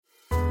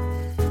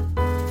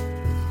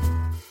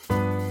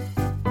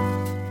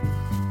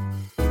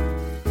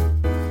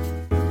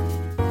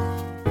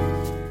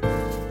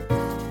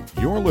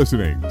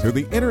listening to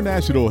the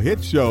international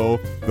hit show,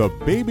 The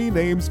Baby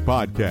Names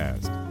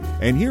Podcast.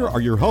 And here are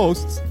your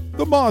hosts,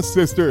 the Moss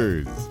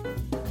Sisters.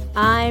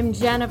 I'm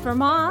Jennifer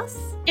Moss.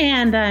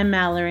 And I'm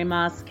Mallory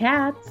Moss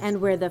Katz.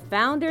 And we're the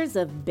founders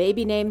of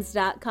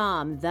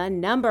BabyNames.com, the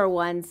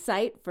 #1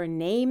 site for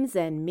names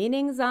and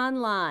meanings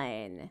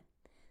online.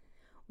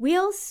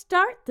 We'll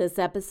start this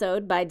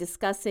episode by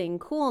discussing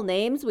cool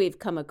names we've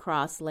come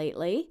across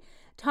lately,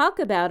 talk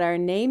about our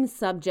name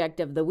subject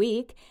of the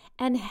week,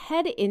 and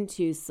head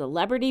into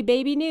celebrity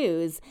baby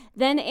news,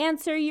 then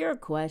answer your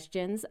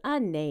questions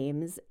on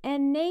names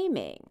and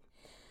naming.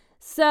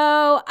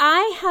 So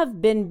I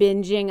have been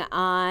binging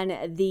on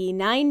the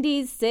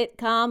 90s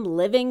sitcom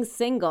Living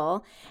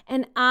Single,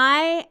 and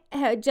I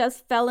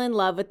just fell in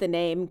love with the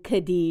name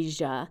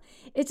Khadijah.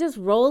 It just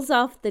rolls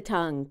off the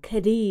tongue,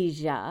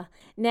 Khadijah.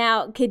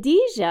 Now,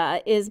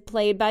 Khadijah is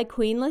played by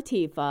Queen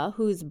Latifah,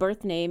 whose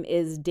birth name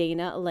is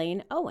Dana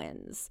Elaine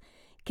Owens.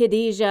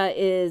 Khadijah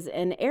is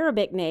an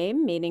Arabic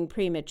name meaning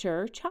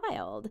premature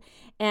child,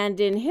 and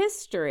in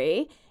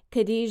history,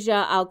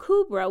 Khadijah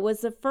Al-Kubra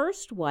was the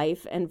first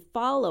wife and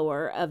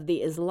follower of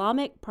the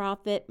Islamic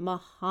prophet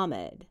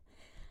Muhammad.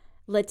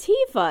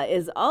 Latifah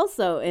is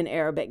also an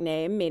Arabic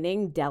name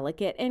meaning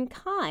delicate and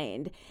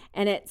kind,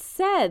 and it's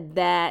said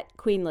that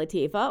Queen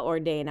Latifah, or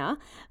Dana,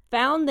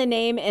 found the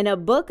name in a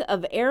book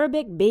of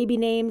Arabic baby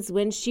names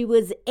when she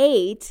was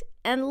 8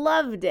 and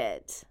loved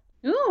it.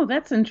 Ooh,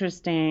 that's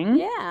interesting.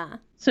 Yeah.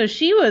 So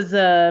she was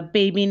a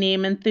baby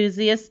name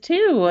enthusiast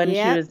too when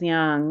she was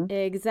young.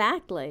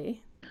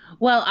 Exactly.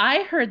 Well,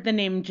 I heard the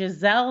name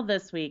Giselle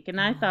this week, and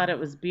I thought it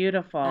was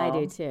beautiful. I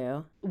do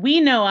too. We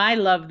know I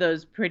love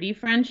those pretty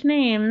French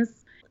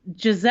names.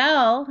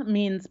 Giselle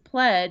means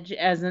pledge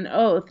as an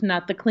oath,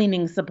 not the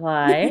cleaning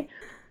supply.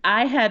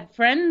 I had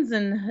friends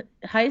in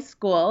high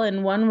school,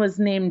 and one was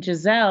named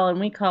Giselle, and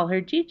we call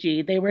her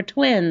Gigi. They were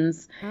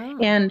twins. Oh.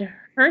 And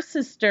her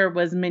sister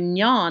was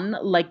Mignon,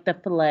 like the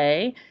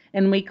filet,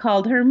 and we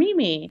called her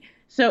Mimi.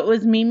 So it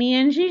was Mimi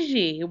and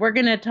Gigi. We're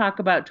going to talk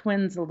about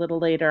twins a little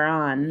later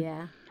on.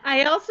 Yeah.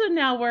 I also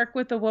now work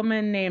with a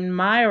woman named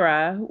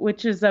Myra,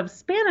 which is of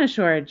Spanish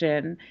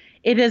origin.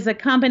 It is a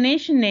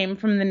combination name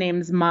from the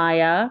names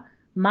Maya,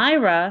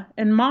 Myra,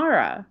 and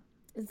Mara.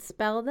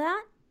 Spell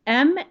that?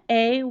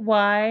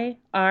 Mayra.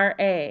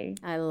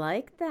 I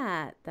like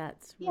that.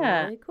 That's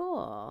really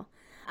cool.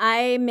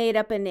 I made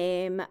up a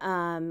name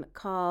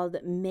called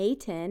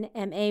Mayten,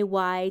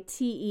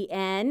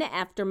 Mayten,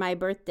 after my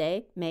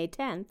birthday, May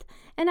 10th,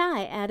 and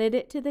I added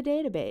it to the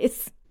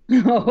database.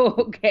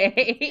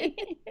 Okay.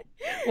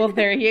 Well,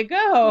 there you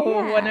go.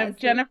 Yeah, one of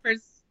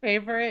Jennifer's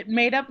favorite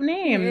made-up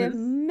names.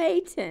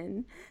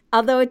 Mayten.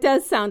 Although it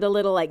does sound a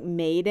little like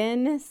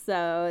maiden,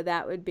 so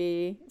that would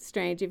be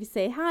strange if you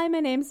say, "Hi,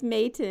 my name's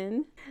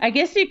Mayten." I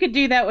guess you could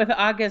do that with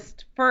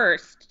August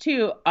 1st,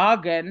 too.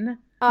 Ogden.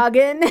 Og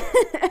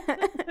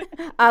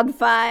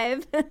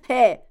 5.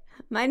 Hey,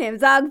 my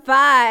name's Og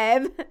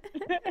 5.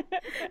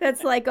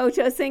 That's like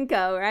Ocho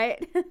Cinco,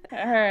 right?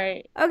 All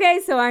right. Okay,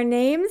 so our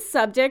name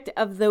subject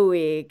of the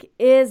week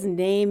is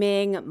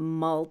naming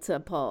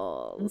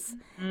multiples.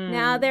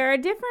 Now, there are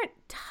different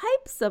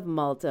types of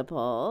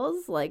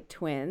multiples, like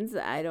twins.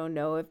 I don't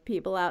know if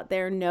people out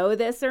there know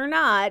this or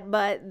not,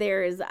 but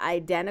there's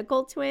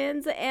identical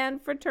twins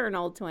and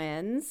fraternal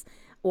twins,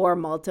 or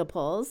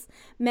multiples.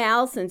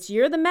 Mal, since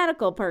you're the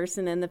medical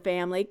person in the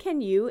family,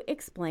 can you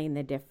explain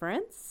the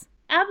difference?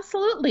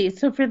 Absolutely.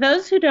 So for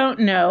those who don't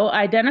know,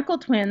 identical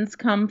twins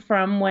come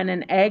from when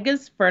an egg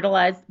is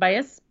fertilized by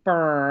a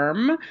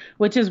sperm,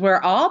 which is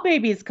where all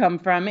babies come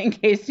from, in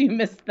case you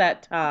missed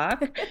that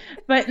talk.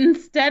 But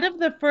instead of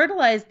the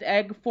fertilized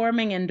egg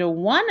forming into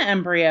one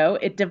embryo,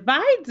 it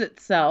divides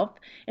itself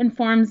and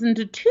forms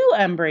into 2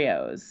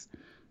 embryos.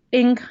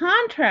 In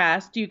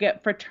contrast, you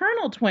get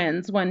fraternal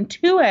twins when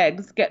 2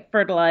 eggs get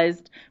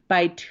fertilized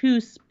by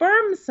 2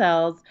 sperm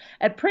cells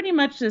at pretty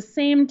much the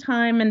same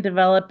time and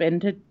develop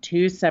into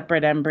 2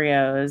 separate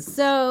embryos.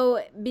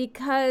 So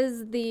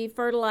because the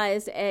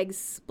fertilized egg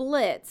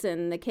splits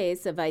in the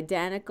case of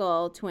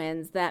identical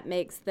twins, that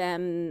makes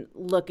them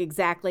look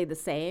exactly the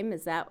same.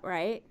 Is that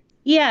right?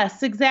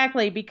 Yes,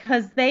 exactly,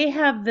 because they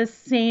have the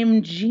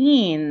same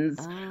genes,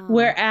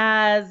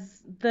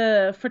 whereas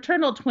the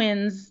fraternal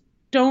twins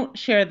don't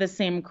share the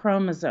same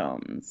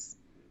chromosomes.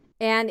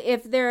 And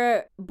if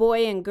they're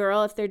boy and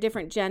girl, if they're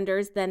different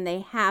genders, then they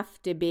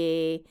have to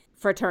be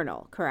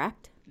fraternal,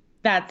 correct?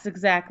 That's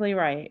exactly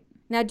right.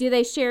 Now, do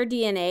they share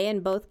DNA in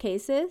both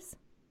cases?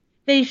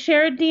 They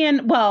share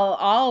DNA. Well,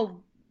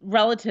 all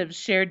relatives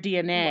share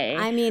DNA.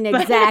 I mean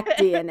exact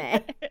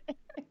DNA.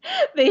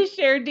 They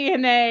share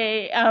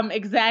DNA,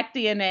 exact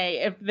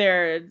DNA, if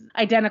they're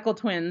identical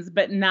twins,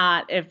 but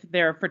not if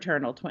they're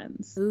fraternal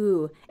twins.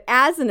 Ooh.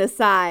 As an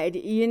aside,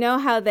 you know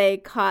how they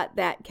caught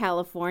that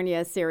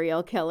California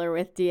serial killer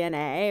with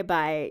DNA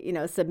by,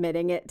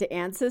 submitting it to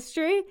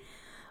Ancestry?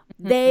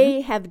 Mm-hmm.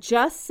 They have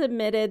just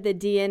submitted the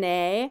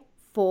DNA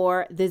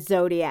for the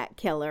Zodiac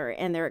Killer,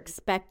 and they're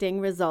expecting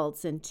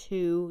results in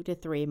 2 to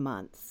 3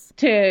 months.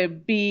 To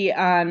be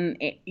on,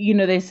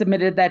 they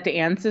submitted that to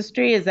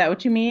Ancestry. Is that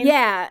what you mean?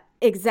 Yeah,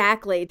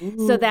 exactly.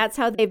 Ooh. So that's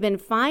how they've been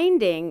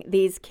finding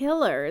these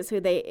killers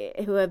who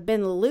have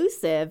been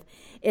elusive,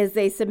 is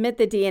they submit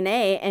the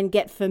DNA and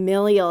get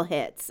familial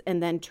hits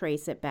and then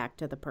trace it back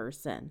to the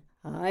person.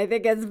 I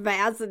think it's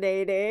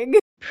fascinating.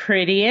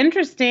 Pretty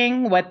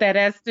interesting. What that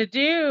has to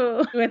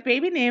do with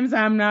baby names,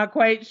 I'm not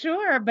quite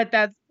sure, but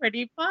that's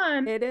pretty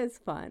fun. It is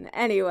fun.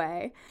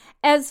 Anyway,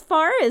 as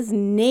far as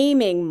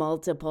naming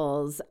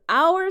multiples,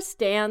 our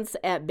stance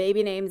at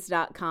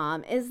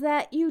babynames.com is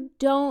that you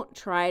don't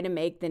try to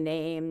make the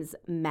names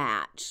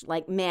match,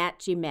 like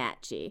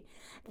matchy-matchy.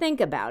 Think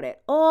about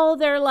it. All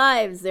their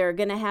lives, they're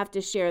going to have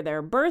to share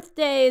their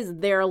birthdays,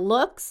 their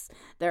looks,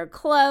 their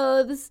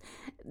clothes.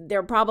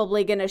 They're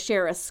probably going to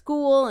share a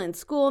school and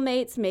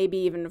schoolmates, maybe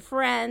even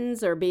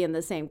friends, or be in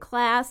the same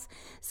class.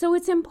 So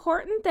it's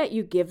important that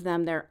you give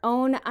them their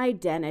own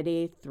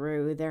identity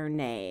through their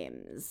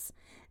names.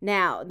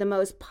 Now, the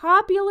most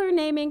popular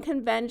naming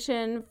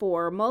convention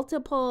for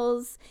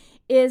multiples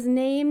is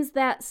names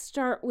that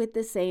start with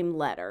the same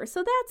letter.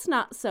 So that's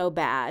not so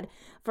bad.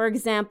 For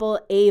example,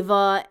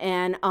 Ava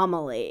and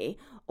Amelie,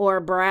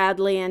 or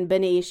Bradley and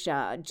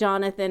Benicia,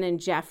 Jonathan and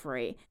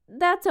Jeffrey.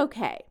 That's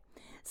okay.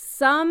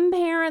 Some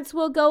parents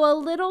will go a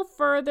little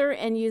further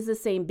and use the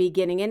same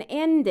beginning and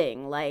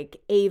ending, like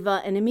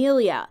Ava and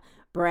Amelia,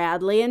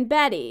 Bradley and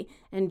Betty,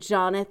 and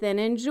Jonathan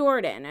and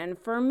Jordan. And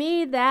for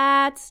me,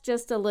 that's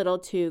just a little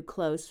too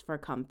close for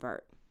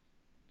comfort.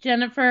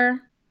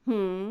 Jennifer?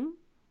 When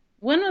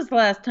was the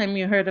last time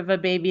you heard of a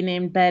baby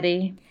named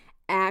Betty?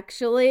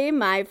 Actually,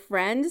 my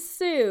friend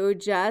Sue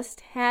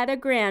just had a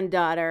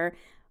granddaughter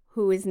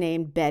who is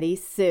named Betty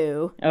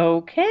Sue.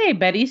 Okay,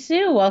 Betty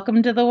Sue,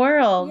 welcome to the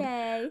world.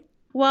 Yay.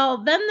 Well,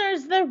 then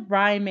there's the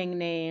rhyming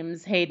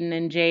names, Hayden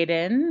and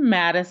Jaden,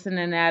 Madison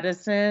and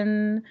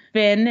Addison,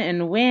 Finn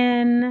and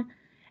Wynn,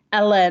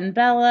 Ella and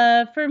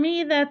Bella. For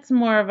me, that's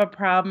more of a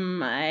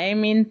problem. I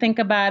mean, think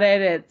about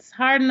it. It's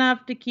hard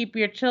enough to keep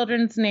your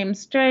children's names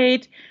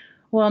straight.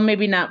 Well,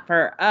 maybe not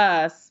for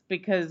us,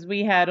 because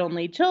we had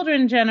only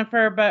children,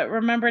 Jennifer, but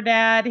remember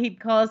Dad? He'd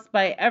call us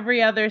by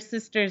every other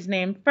sister's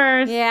name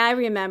first. Yeah, I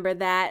remember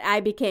that.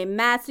 I became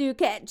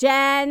Masuket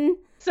Jen.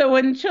 So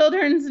when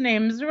children's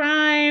names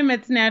rhyme,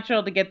 it's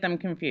natural to get them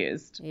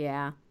confused.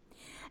 Yeah.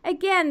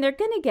 Again, they're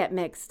going to get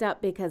mixed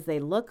up because they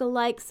look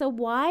alike. So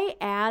why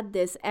add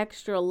this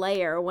extra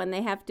layer when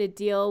they have to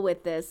deal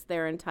with this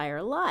their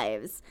entire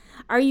lives?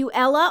 Are you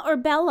Ella or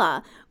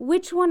Bella?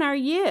 Which one are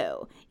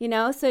you?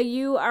 So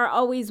you are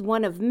always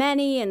one of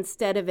many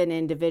instead of an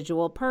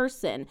individual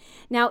person.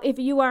 Now, if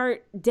you are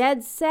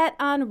dead set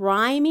on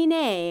rhymey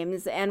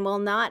names and will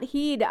not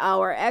heed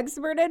our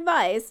expert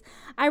advice,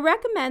 I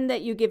recommend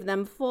that you give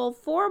them full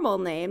formal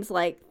names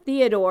like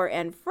Theodore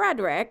and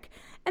Frederick,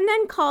 and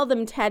then call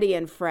them Teddy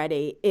and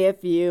Freddie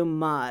if you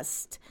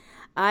must.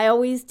 I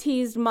always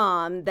teased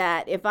Mom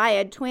that if I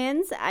had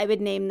twins, I would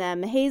name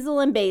them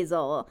Hazel and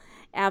Basil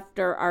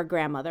after our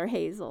grandmother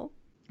Hazel.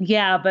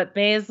 Yeah, but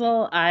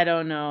Basil, I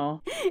don't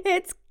know.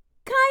 It's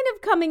kind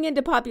of coming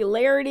into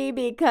popularity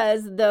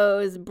because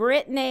those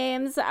Brit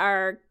names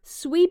are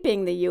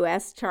sweeping the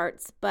U.S.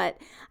 charts, but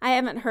I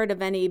haven't heard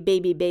of any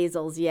baby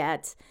Basils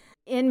yet.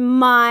 In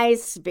my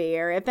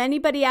sphere, if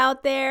anybody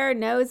out there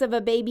knows of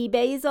a baby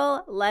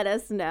Basil, let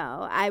us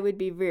know. I would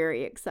be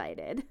very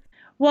excited.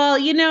 Well,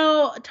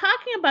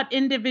 talking about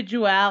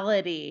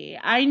individuality,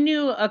 I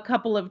knew a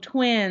couple of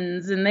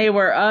twins, and they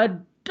were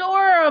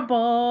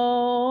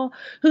adorable,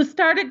 who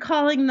started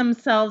calling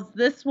themselves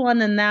this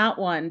one and that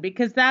one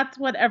because that's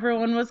what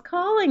everyone was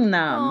calling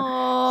them.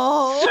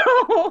 Oh.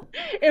 So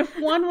if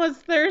one was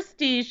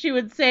thirsty, she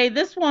would say,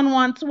 "This one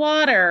wants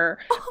water."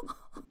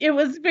 It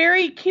was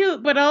very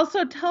cute, but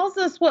also tells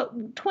us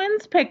what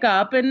twins pick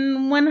up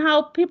and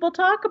how people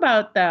talk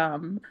about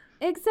them.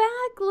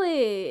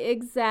 Exactly.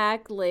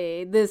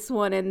 This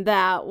one and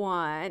that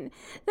one.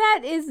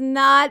 That is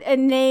not a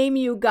name,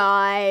 you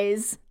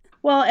guys.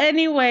 Well,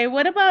 anyway,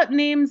 what about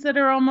names that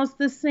are almost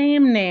the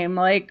same name,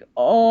 like,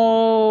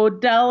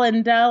 Dell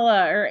and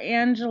Della, or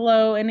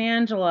Angelo and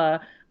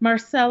Angela,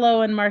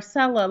 Marcello and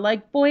Marcella,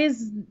 like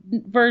boys'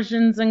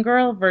 versions and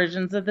girl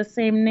versions of the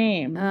same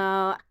name?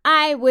 Oh,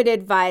 I would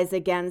advise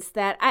against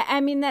that. I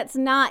mean, that's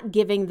not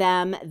giving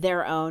them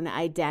their own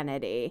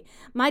identity.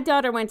 My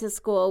daughter went to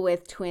school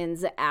with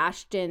twins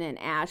Ashton and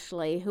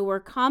Ashley, who were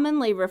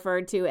commonly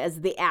referred to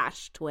as the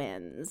Ash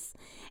twins,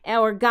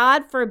 or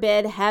God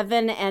forbid,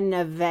 Heaven and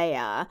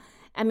Nevaeh.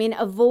 I mean,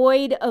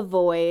 avoid.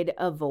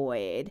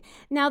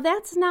 Now,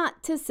 that's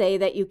not to say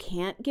that you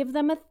can't give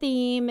them a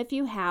theme if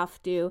you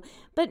have to,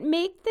 but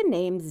make the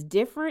names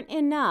different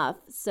enough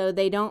so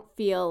they don't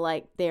feel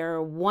like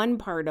they're one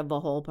part of a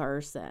whole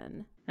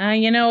person.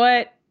 You know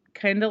what?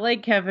 Kind of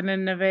like Kevin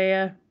and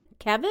Nevaeh.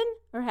 Kevin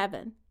or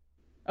Heaven?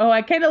 Oh,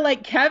 I kind of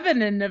like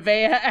Kevin and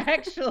Nevaeh,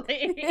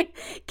 actually.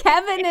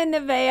 Kevin and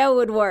Nevaeh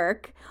would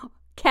work.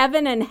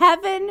 Kevin and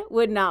Heaven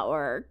would not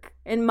work.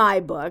 in my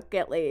book,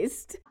 at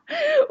least.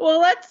 Well,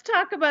 let's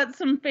talk about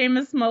some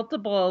famous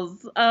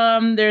multiples.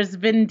 There's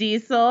Vin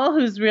Diesel,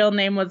 whose real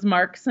name was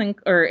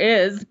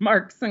is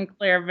Mark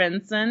Sinclair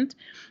Vincent.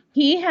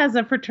 He has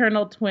a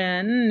fraternal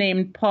twin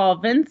named Paul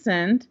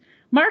Vincent.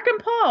 Mark and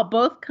Paul,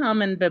 both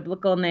common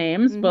biblical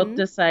names, both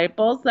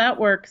disciples. That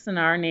works in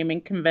our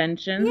naming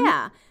convention.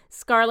 Yeah.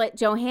 Scarlett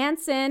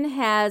Johansson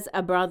has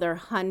a brother,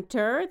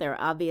 Hunter.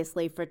 They're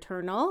obviously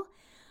fraternal.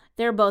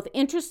 They're both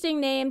interesting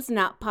names,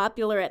 not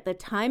popular at the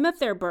time of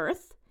their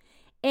birth,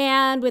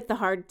 and with the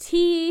hard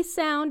T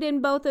sound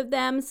in both of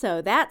them,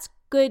 so that's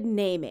good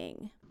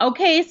naming.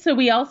 Okay, so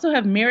we also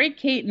have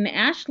Mary-Kate and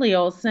Ashley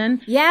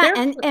Olsen. Yeah,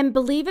 and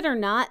believe it or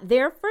not,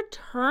 they're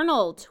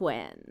fraternal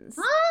twins.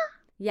 Huh?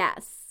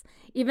 Yes,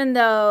 even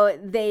though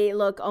they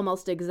look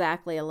almost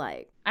exactly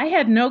alike. I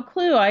had no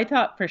clue. I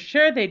thought for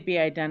sure they'd be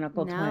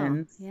identical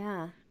twins.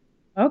 Yeah.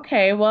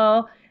 Okay,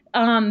 well,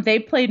 they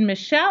played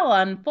Michelle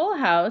on Full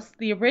House,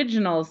 the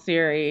original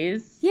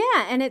series.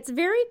 Yeah, and it's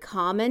very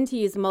common to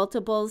use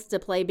multiples to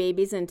play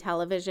babies in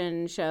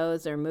television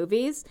shows or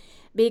movies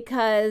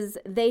because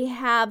they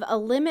have a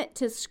limit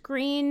to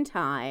screen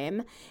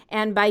time.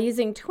 And by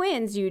using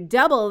twins, you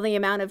double the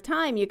amount of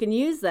time you can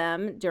use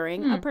them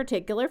during a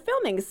particular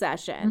filming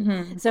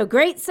session. So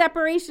great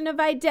separation of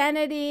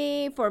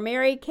identity for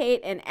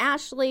Mary-Kate and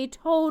Ashley,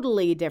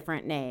 totally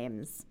different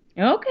names.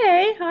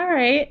 Okay, all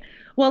right.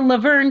 Well,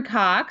 Laverne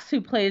Cox,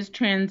 who plays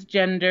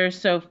transgender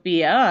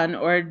Sophia on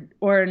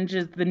Orange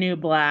is the New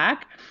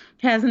Black,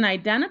 has an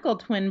identical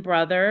twin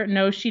brother.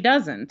 No, she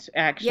doesn't,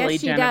 actually,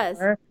 yes, she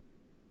Jennifer. does.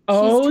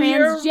 Oh, she's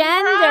transgender. You're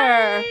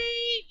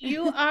right.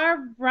 You are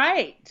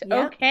right.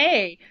 Yep.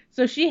 Okay.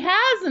 So she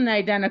has an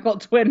identical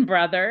twin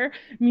brother,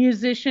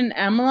 musician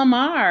M.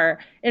 Lamar.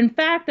 In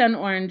fact, on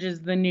Orange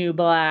is the New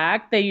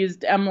Black, they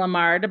used M.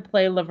 Lamar to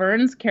play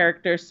Laverne's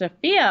character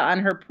Sophia on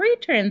her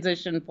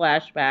pre-transition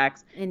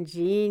flashbacks.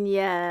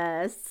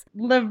 Ingenious.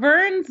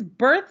 Laverne's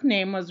birth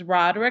name was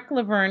Roderick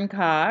Laverne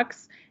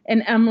Cox,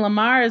 and M.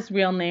 Lamar's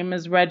real name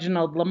is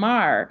Reginald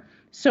Lamar.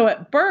 So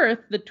at birth,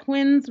 the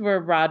twins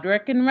were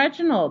Roderick and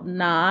Reginald.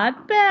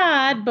 Not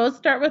bad. Both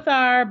start with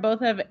R.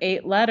 Both have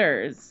 8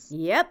 letters.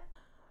 Yep.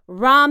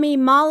 Rami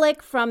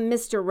Malek from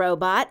Mr.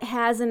 Robot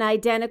has an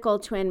identical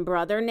twin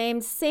brother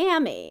named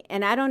Sammy.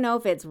 And I don't know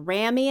if it's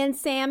Rami and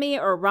Sammy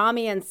or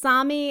Rami and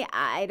Sami.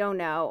 I don't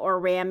know. Or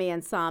Rami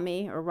and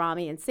Sami or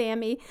Rami and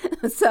Sammy.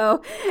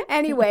 So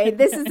anyway,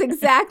 this is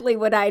exactly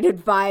what I'd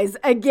advise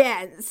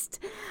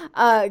against.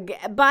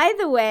 By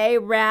the way,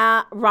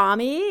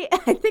 Rami,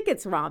 I think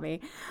it's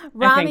Rami.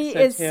 Rami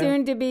is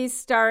soon to be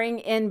starring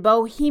in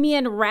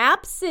Bohemian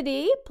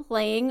Rhapsody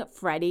playing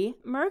Freddie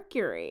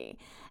Mercury.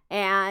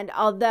 And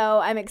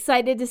although I'm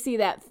excited to see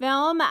that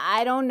film,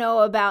 I don't know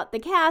about the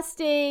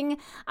casting.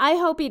 I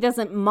hope he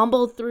doesn't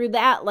mumble through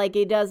that like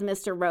he does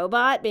Mr.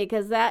 Robot,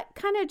 because that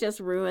kind of just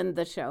ruined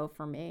the show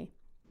for me.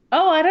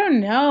 Oh, I don't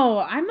know.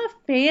 I'm a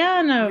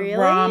fan of Really?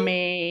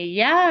 Rami.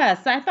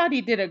 Yes, I thought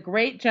he did a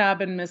great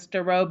job in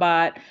Mr.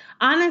 Robot.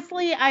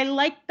 Honestly, I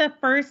liked the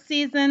first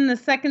season. The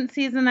second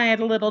season I had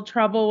a little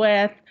trouble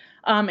with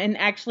and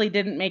actually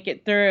didn't make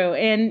it through.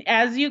 And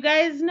as you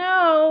guys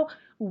know,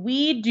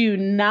 we do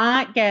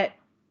not get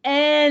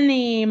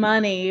any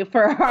money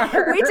for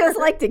our... We just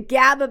like to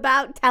gab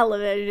about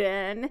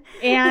television.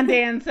 And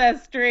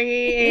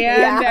Ancestry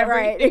and everything.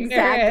 Right,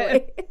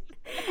 exactly.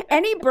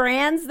 Any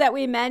brands that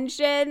we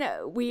mention,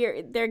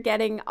 they're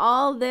getting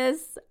all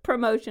this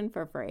promotion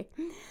for free.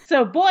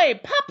 So, boy,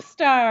 pop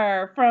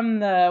star from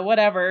the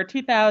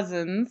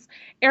 2000s.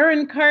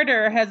 Aaron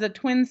Carter has a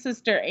twin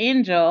sister,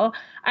 Angel.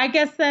 I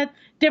guess that's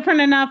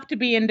different enough to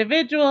be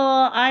individual.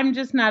 I'm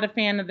just not a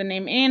fan of the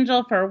name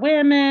Angel for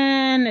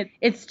women.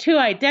 It's too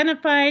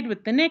identified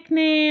with the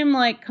nickname,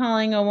 like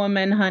calling a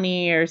woman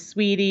honey or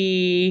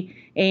sweetie,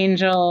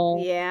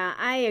 Angel. Yeah,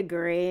 I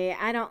agree.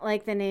 I don't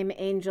like the name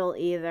Angel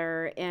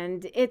either.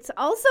 And it's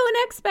also an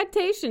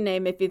expectation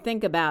name if you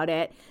think about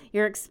it.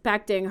 You're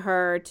expecting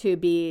her to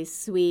be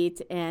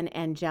sweet and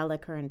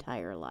angelic her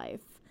entire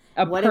life.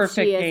 What perfect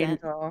if she isn't?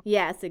 Angel.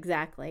 Yes,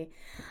 exactly.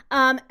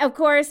 Of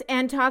course,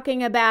 and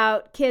talking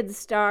about kid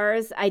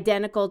stars,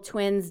 identical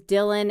twins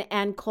Dylan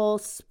and Cole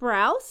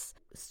Sprouse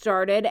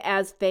started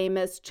as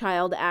famous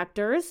child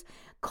actors.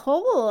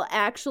 Cole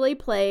actually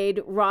played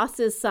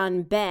Ross's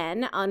son,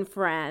 Ben, on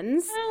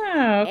Friends.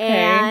 Oh, okay.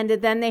 And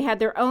then they had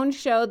their own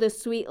show, The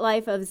Sweet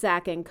Life of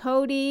Zach and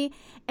Cody.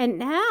 And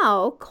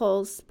now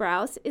Cole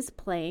Sprouse is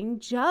playing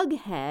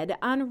Jughead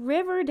on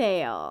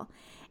Riverdale.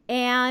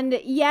 And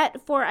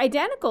yet for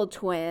identical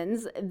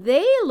twins,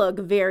 they look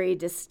very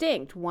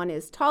distinct. One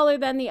is taller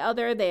than the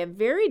other. They have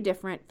very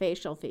different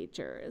facial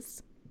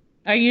features.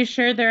 Are you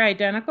sure they're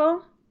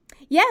identical?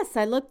 Yes,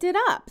 I looked it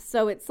up.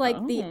 So it's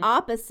like the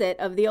opposite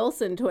of the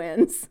Olsen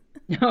twins.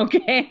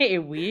 Okay,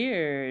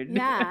 weird.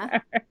 Yeah.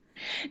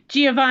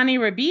 Giovanni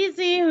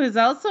Ribisi, who's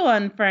also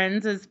on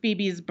Friends as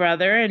Phoebe's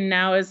brother and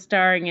now is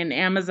starring in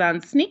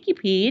Amazon's Sneaky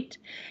Pete,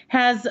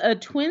 has a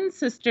twin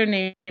sister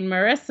named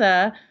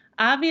Marissa.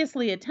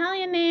 Obviously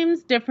Italian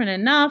names, different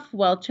enough,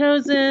 well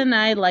chosen.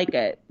 I like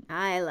it.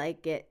 I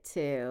like it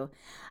too.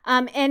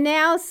 And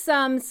now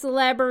some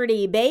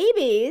celebrity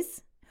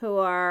babies who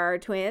are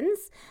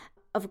twins.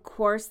 Of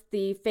course,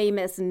 the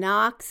famous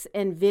Knox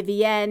and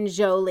Vivienne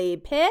Jolie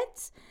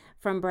Pitt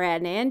from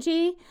Brad and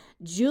Angie.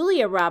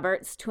 Julia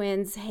Roberts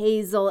twins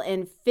Hazel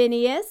and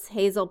Phineas,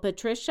 Hazel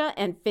Patricia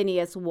and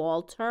Phineas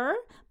Walter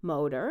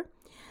Motor.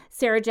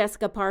 Sarah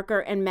Jessica Parker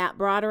and Matt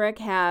Broderick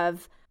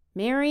have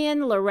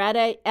Marion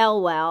Loretta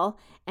Elwell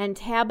and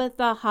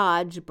Tabitha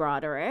Hodge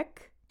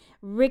Broderick.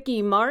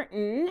 Ricky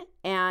Martin,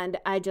 and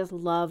I just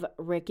love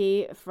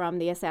Ricky from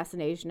the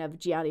assassination of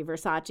Gianni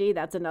Versace.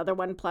 That's another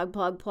one.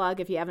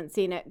 Plug. If you haven't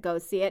seen it, go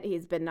see it.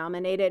 He's been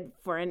nominated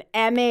for an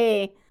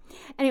Emmy.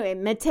 Anyway,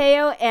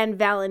 Mateo and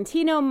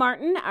Valentino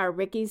Martin are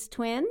Ricky's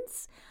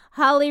twins.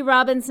 Holly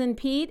Robinson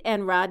Pete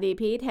and Rodney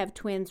Pete have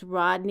twins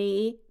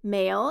Rodney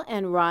male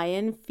and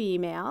Ryan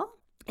female.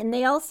 And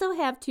they also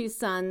have two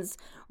sons,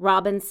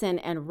 Robinson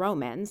and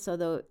Roman.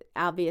 So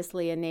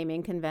obviously a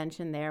naming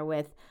convention there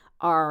with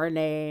our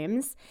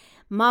names.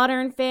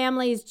 Modern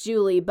Family's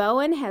Julie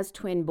Bowen has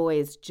twin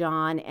boys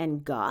John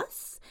and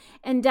Gus.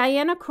 And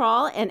Diana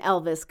Krall and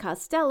Elvis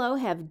Costello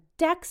have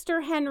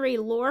Dexter Henry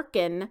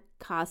Lorcan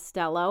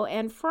Costello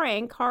and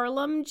Frank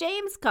Harlem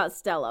James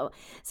Costello.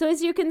 So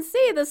as you can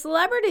see, the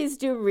celebrities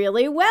do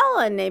really well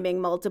on naming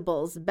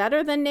multiples,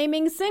 better than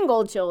naming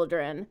single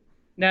children.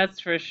 That's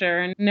for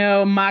sure.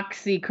 No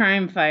Moxie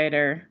crime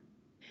fighter.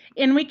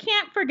 And we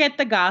can't forget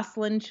the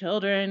Goslin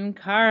children,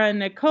 Cara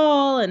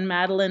Nicole and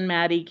Madeline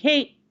Maddie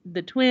Kate,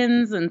 the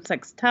twins and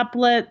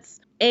sextuplets,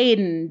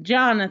 Aiden,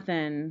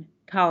 Jonathan,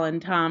 Colin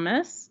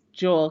Thomas,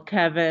 Joel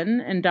Kevin,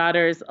 and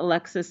daughters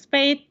Alexis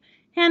Faith,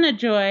 Hannah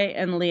Joy,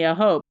 and Leah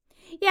Hope.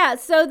 Yeah,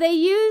 so they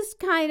used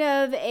kind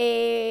of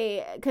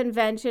a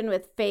convention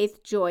with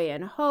Faith, Joy,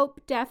 and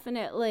Hope,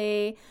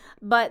 definitely,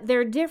 but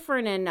they're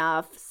different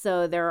enough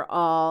so they're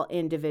all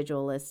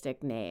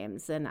individualistic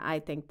names, and I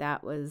think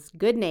that was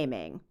good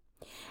naming.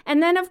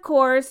 And then, of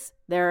course,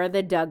 there are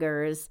the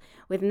Duggars,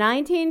 with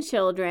 19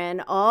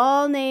 children,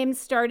 all names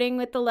starting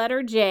with the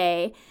letter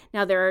J.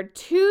 Now, there are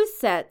two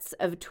sets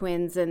of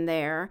twins in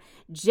there,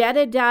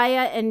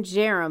 Jedediah and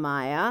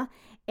Jeremiah,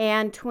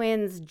 and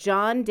twins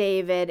John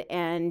David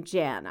and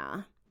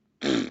Jana.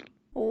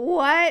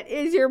 What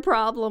is your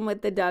problem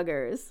with the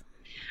Duggars?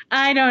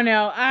 I don't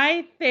know.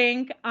 I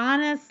think,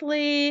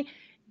 honestly,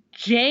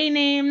 J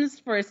names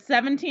for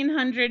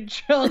 1,700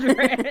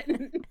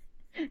 children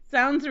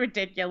sounds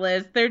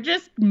ridiculous. They're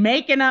just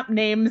making up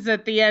names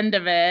at the end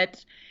of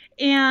it.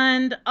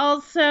 And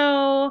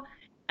also,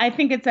 I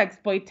think it's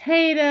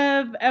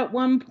exploitative at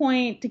one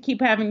point to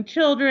keep having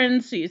children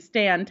so you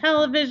stay on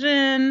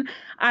television.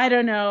 I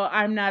don't know.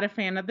 I'm not a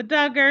fan of the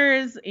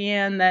Duggars,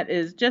 and that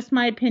is just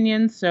my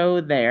opinion,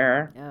 so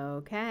there.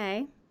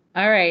 Okay.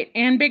 All right.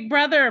 And Big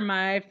Brother,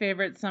 my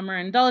favorite summer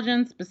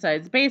indulgence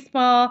besides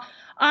baseball,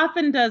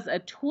 often does a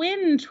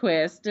twin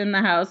twist in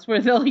the house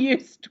where they'll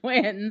use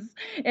twins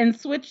and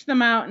switch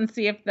them out and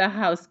see if the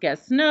house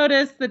guests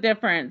notice the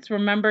difference.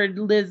 Remember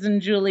Liz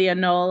and Julia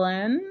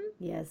Nolan?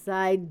 Yes,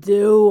 I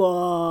do.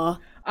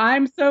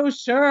 I'm so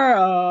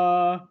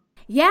sure.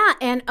 Yeah,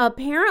 and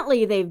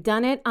apparently they've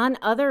done it on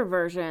other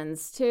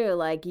versions too,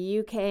 like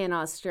UK and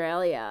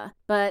Australia.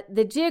 But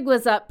the jig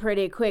was up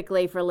pretty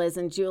quickly for Liz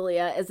and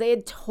Julia as they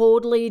had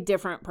totally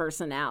different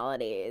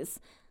personalities.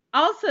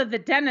 Also, the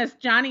dentist,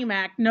 Johnny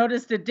Mac,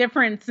 noticed a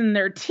difference in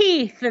their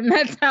teeth, and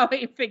that's how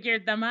he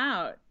figured them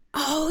out.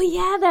 Oh,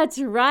 yeah, that's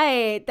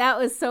right. That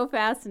was so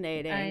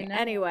fascinating. I know.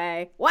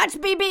 Anyway, watch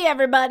BB,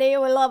 everybody.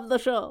 We love the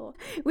show.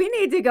 We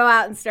need to go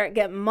out and start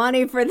getting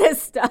money for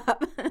this stuff.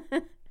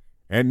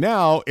 And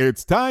now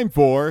it's time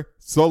for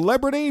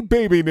Celebrity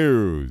Baby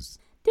News.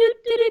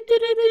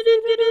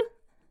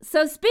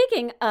 So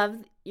speaking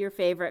of your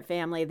favorite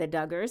family, the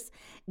Duggars,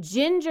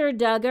 Ginger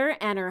Duggar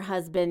and her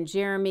husband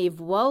Jeremy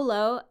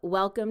Vuolo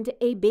welcomed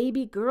a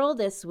baby girl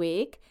this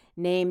week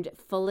named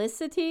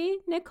Felicity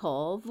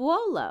Nicole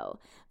Vuolo.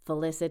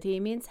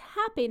 Felicity means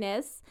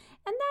happiness,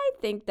 and I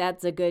think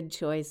that's a good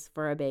choice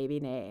for a baby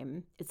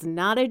name. It's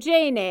not a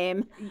J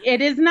name.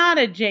 It is not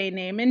a J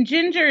name. And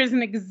Ginger is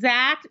an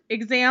exact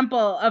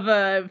example of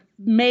a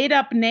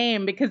made-up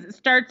name because it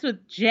starts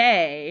with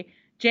J,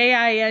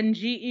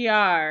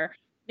 Jinger,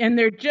 and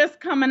they're just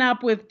coming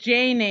up with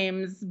J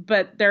names,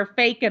 but they're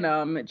faking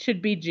them. It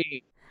should be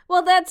G.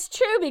 Well, that's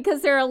true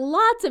because there are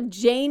lots of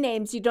J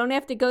names. You don't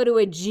have to go to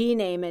a G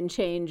name and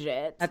change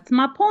it. That's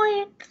my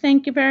point.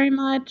 Thank you very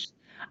much.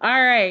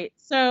 All right.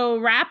 So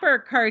rapper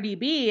Cardi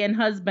B and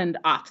husband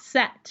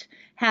Offset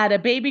had a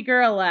baby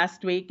girl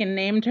last week and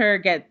named her,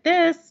 get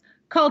this,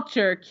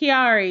 Culture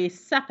Kiari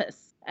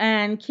Cephas.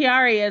 And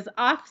Kiari is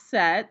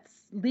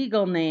Offset's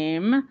legal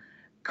name.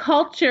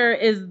 Culture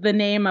is the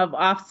name of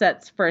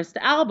Offset's first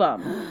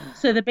album.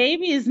 So the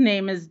baby's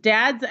name is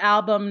Dad's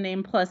album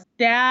name plus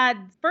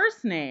Dad's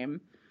first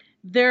name.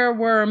 There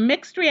were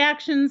mixed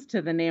reactions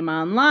to the name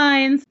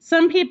online.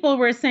 Some people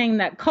were saying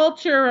that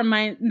Culture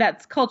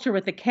that's Culture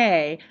with a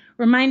K,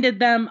 reminded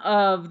them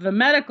of the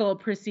medical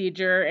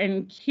procedure,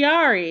 and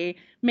Chiari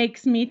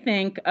makes me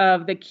think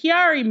of the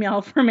Chiari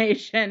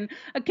malformation,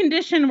 a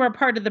condition where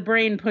part of the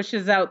brain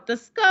pushes out the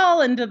skull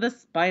into the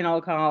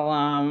spinal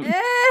column.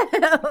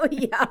 Oh,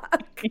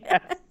 yuck.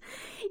 Yes.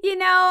 You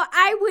know,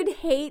 I would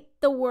hate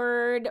the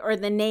word or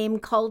the name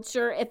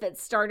culture if it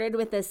started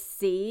with a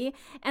C,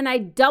 and I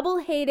double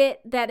hate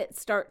it that it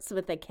starts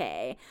with a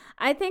K.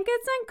 I think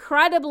it's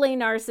incredibly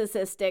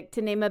narcissistic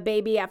to name a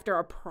baby after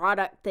a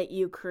product that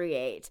you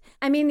create.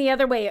 I mean, the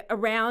other way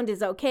around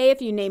is okay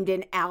if you named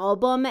an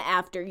album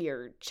after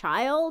your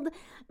child,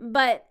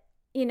 but,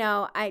 you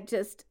know, I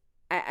just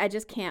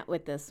can't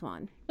with this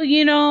one. Well,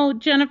 you know,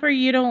 Jennifer,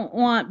 you don't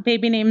want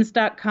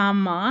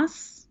babynames.com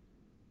moss?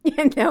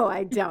 No,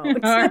 I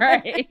don't. All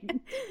right.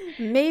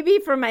 Maybe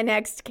for my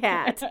next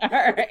cat. All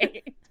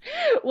right.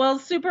 Well,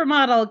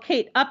 supermodel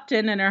Kate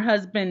Upton and her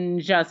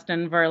husband,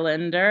 Justin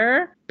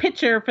Verlander,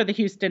 pitcher for the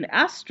Houston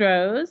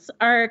Astros,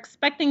 are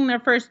expecting their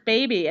first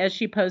baby, as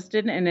she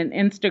posted in an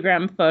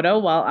Instagram photo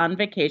while on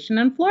vacation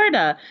in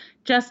Florida.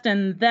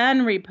 Justin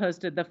then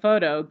reposted the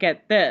photo,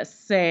 get this,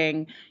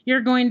 saying,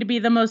 "You're going to be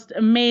the most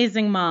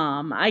amazing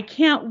mom. I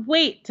can't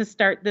wait to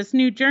start this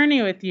new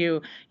journey with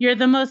you. You're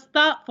the most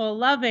thoughtful,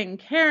 loving,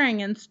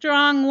 caring, and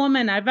strong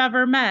woman I've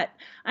ever met.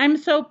 I'm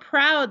so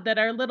proud that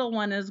our little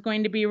one is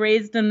going to be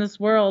raised in this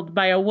world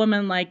by a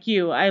woman like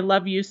you. I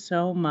love you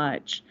so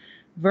much."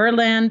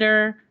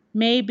 Verlander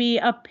may be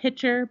a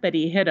pitcher, but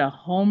he hit a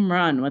home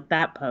run with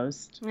that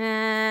post.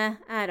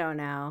 I don't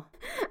know.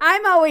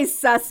 I'm always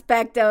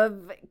suspect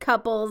of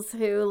couples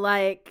who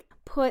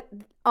put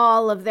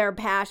all of their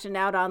passion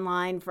out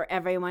online for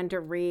everyone to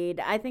read.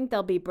 I think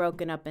they'll be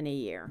broken up in a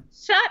year.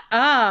 Shut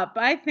up.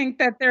 I think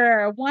that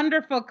they're a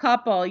wonderful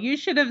couple. You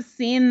should have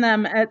seen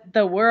them at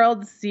the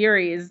World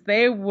Series.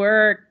 They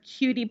were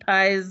cutie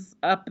pies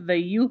up the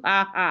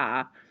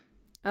yoo-ha-ha.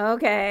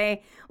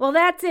 Okay. Well,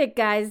 that's it,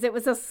 guys. It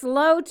was a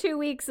slow 2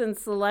 weeks in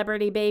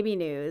celebrity baby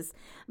news.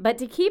 But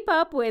to keep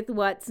up with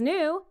what's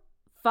new,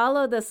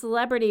 follow the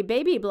Celebrity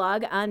Baby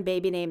blog on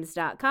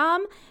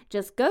babynames.com.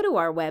 Just go to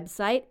our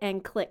website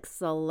and click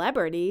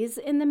Celebrities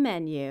in the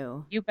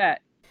menu. You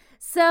bet.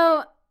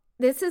 So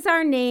this is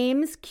our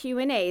names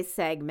Q&A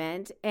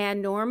segment,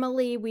 and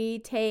normally we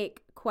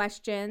take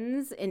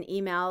questions and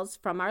emails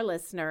from our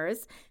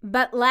listeners.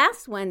 But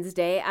last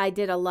Wednesday, I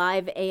did a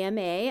live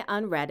AMA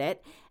on Reddit.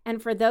 And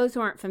for those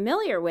who aren't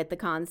familiar with the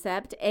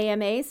concept,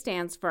 AMA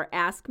stands for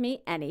Ask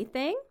Me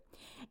Anything.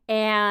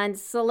 And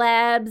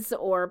celebs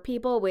or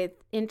people with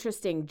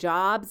interesting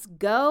jobs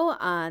go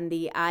on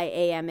the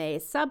IAMA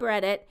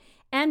subreddit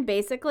and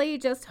basically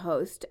just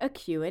host a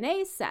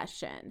Q&A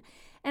session.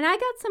 And I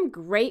got some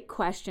great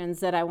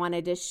questions that I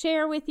wanted to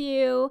share with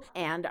you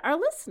and our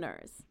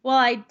listeners. Well,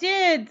 I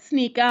did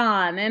sneak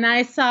on, and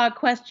I saw a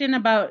question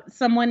about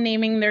someone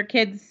naming their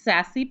kids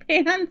Sassy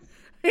Pants.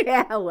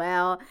 Yeah,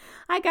 well,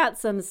 I got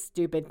some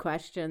stupid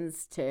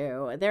questions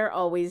too. They're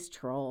always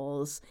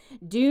trolls.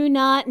 Do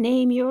not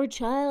name your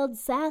child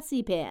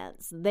Sassy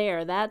Pants.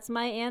 There, that's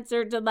my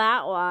answer to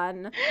that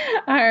one.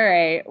 All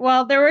right.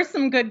 Well, there were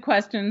some good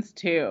questions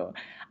too.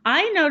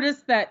 I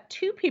noticed that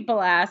 2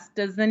 people asked,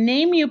 does the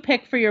name you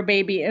pick for your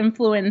baby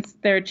influence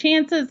their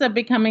chances of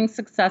becoming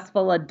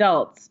successful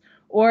adults,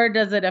 or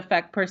does it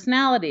affect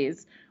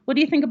personalities? What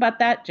do you think about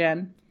that,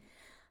 Jen?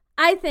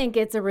 I think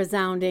it's a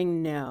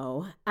resounding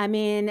no. I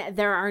mean,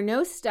 there are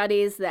no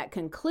studies that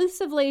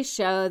conclusively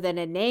show that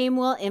a name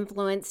will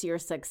influence your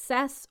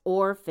success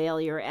or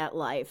failure at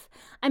life.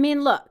 I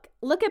mean, look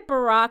at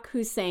Barack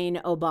Hussein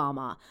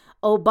Obama.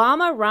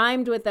 Obama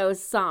rhymed with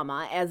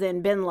Osama, as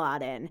in bin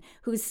Laden.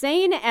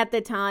 Hussein at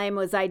the time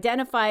was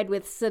identified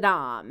with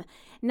Saddam.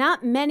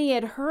 Not many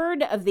had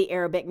heard of the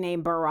Arabic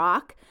name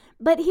Barack,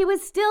 but he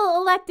was still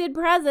elected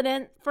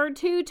president for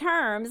 2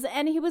 terms,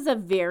 and he was a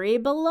very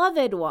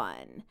beloved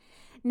one.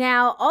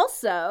 Now,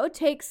 also,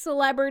 take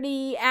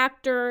celebrity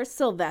actor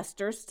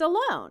Sylvester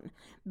Stallone.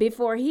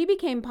 Before he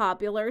became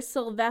popular,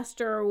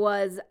 Sylvester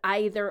was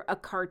either a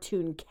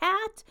cartoon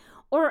cat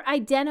or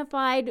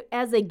identified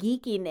as a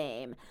geeky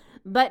name.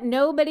 But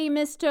nobody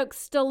mistook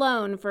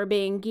Stallone for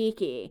being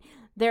geeky.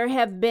 There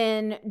have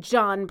been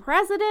John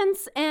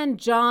Presidents and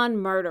John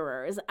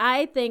Murderers.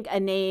 I think a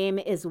name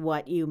is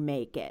what you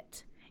make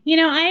it. You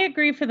know, I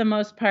agree for the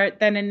most part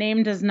that a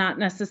name does not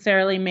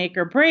necessarily make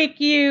or break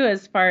you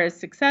as far as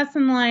success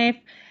in life.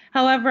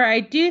 However,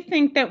 I do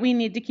think that we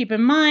need to keep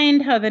in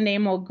mind how the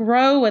name will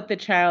grow with the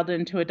child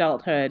into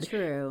adulthood.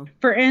 True.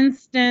 For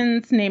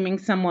instance, naming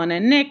someone a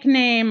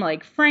nickname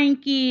like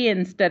Frankie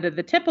instead of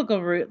the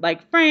typical route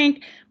like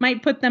Frank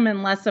might put them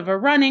in less of a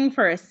running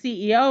for a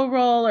CEO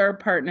role or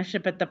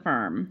partnership at the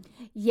firm.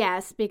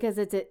 Yes, because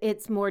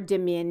it's more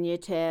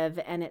diminutive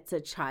and it's a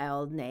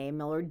child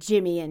name, or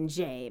Jimmy and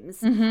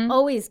James. Mm-hmm.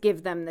 Always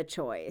give them the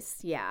choice,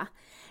 yeah.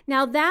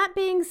 Now, that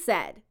being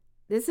said,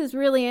 This is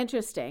really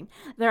interesting.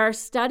 There are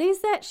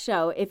studies that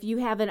show if you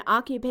have an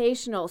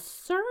occupational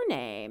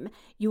surname,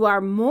 you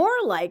are more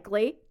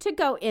likely to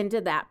go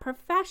into that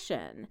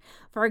profession.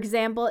 For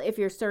example, if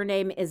your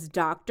surname is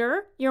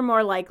Doctor, you're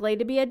more likely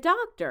to be a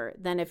doctor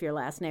than if your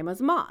last name was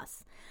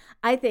Moss.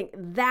 I think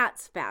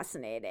that's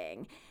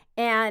fascinating.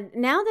 And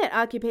now that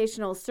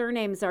occupational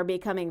surnames are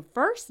becoming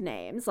first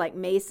names like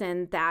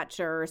Mason,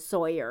 Thatcher,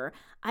 Sawyer,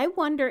 I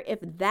wonder if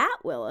that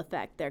will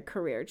affect their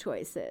career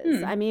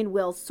choices. I mean,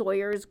 will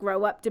Sawyers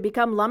grow up to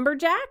become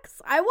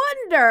lumberjacks? I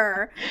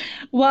wonder.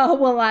 Well,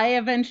 will I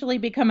eventually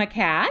become a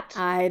cat?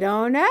 I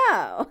don't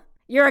know.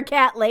 You're a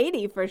cat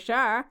lady for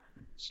sure.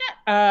 Shut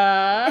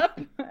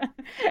up.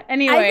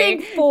 Anyway. I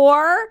think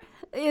 4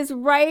 is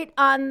right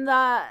on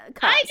the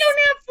cusp. I don't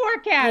have 4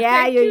 cats.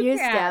 Yeah, you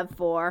used to have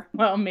 4.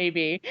 Well,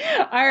 maybe.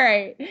 All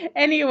right.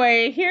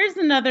 Anyway, here's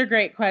another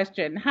great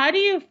question. How do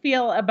you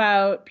feel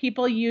about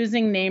people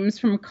using names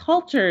from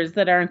cultures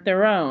that aren't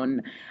their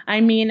own?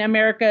 I mean,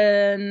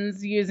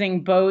 Americans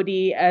using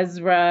Bodhi,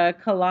 Ezra,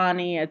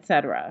 Kalani,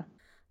 etc.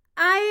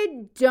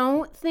 I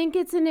don't think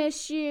it's an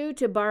issue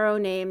to borrow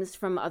names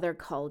from other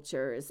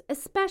cultures,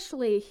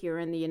 especially here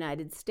in the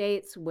United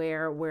States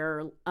where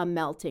we're a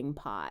melting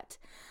pot.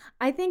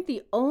 I think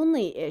the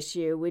only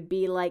issue would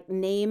be like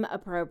name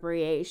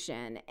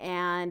appropriation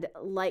and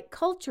like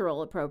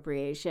cultural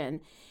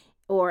appropriation,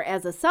 or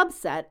as a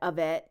subset of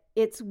it,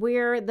 it's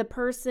where the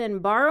person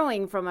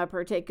borrowing from a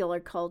particular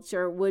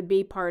culture would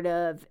be part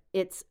of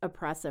its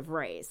oppressive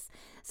race.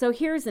 So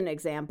here's an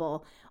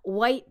example.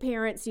 White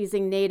parents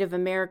using Native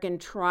American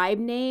tribe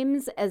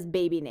names as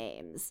baby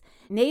names.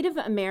 Native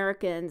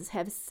Americans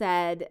have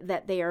said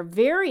that they are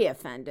very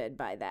offended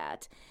by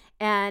that.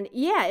 And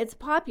yeah, it's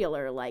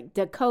popular, like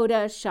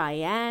Dakota,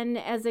 Cheyenne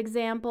as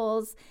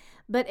examples.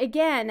 But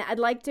again, I'd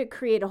like to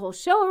create a whole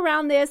show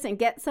around this and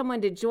get someone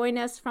to join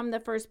us from the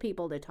first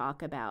people to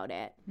talk about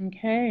it.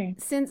 Okay.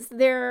 Since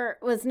there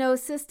was no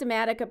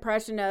systematic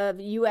oppression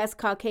of U.S.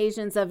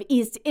 Caucasians of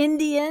East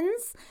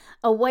Indians,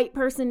 a white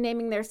person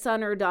naming their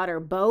son or daughter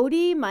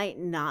Bodhi might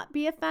not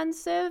be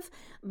offensive,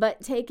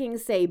 but taking,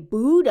 say,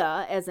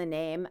 Buddha as a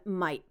name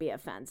might be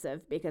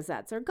offensive because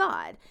that's our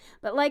God.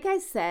 But like I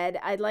said,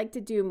 I'd like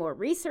to do more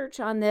research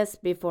on this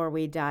before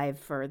we dive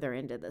further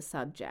into the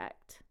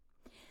subject.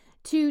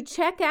 To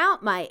check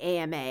out my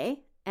AMA,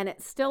 and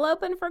it's still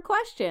open for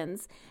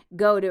questions,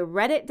 go to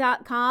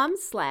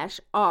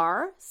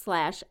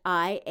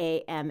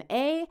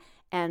reddit.com/r/IAMA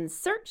and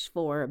search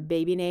for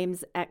Baby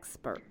Names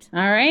Expert.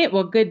 All right.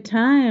 Well, good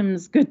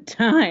times. Good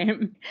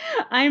time.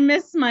 I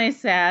miss my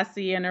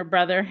Sassy and her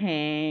brother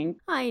Hank.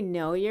 I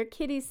know your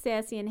kitties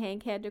Sassy and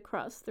Hank had to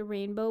cross the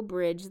Rainbow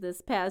Bridge this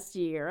past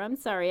year. I'm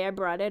sorry I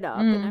brought it up,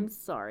 and I'm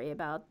sorry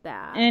about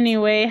that.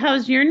 Anyway,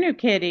 how's your new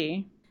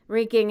kitty?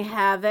 Wreaking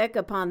havoc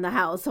upon the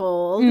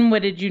household. And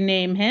what did you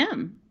name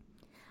him?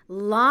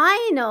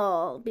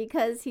 Lionel,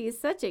 because he's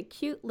such a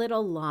cute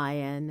little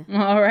lion.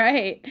 All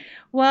right.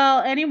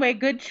 Well, anyway,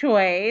 good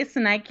choice.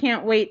 And I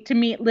can't wait to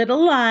meet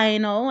little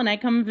Lionel when I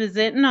come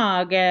visit in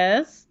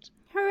August.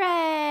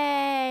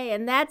 Hooray!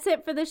 And that's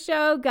it for the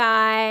show,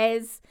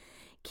 guys.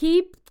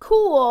 Keep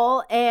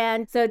cool,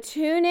 and so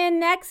tune in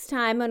next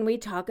time when we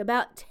talk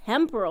about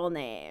temporal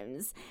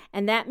names.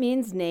 And that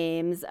means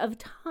names of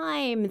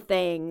time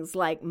things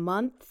like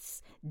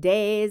months,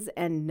 days,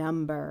 and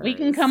numbers. We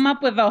can come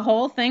up with a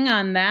whole thing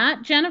on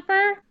that,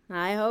 Jennifer?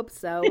 I hope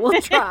so.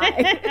 We'll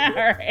try.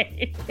 All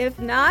right. If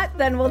not,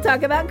 then we'll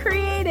talk about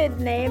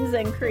created names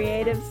and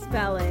creative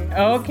spelling.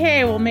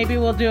 Okay, well, maybe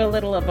we'll do a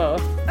little of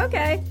both.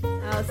 Okay.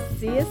 I'll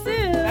see you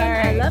soon. All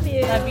right. I love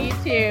you. Love you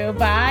too.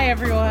 Bye,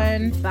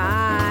 everyone.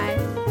 Bye.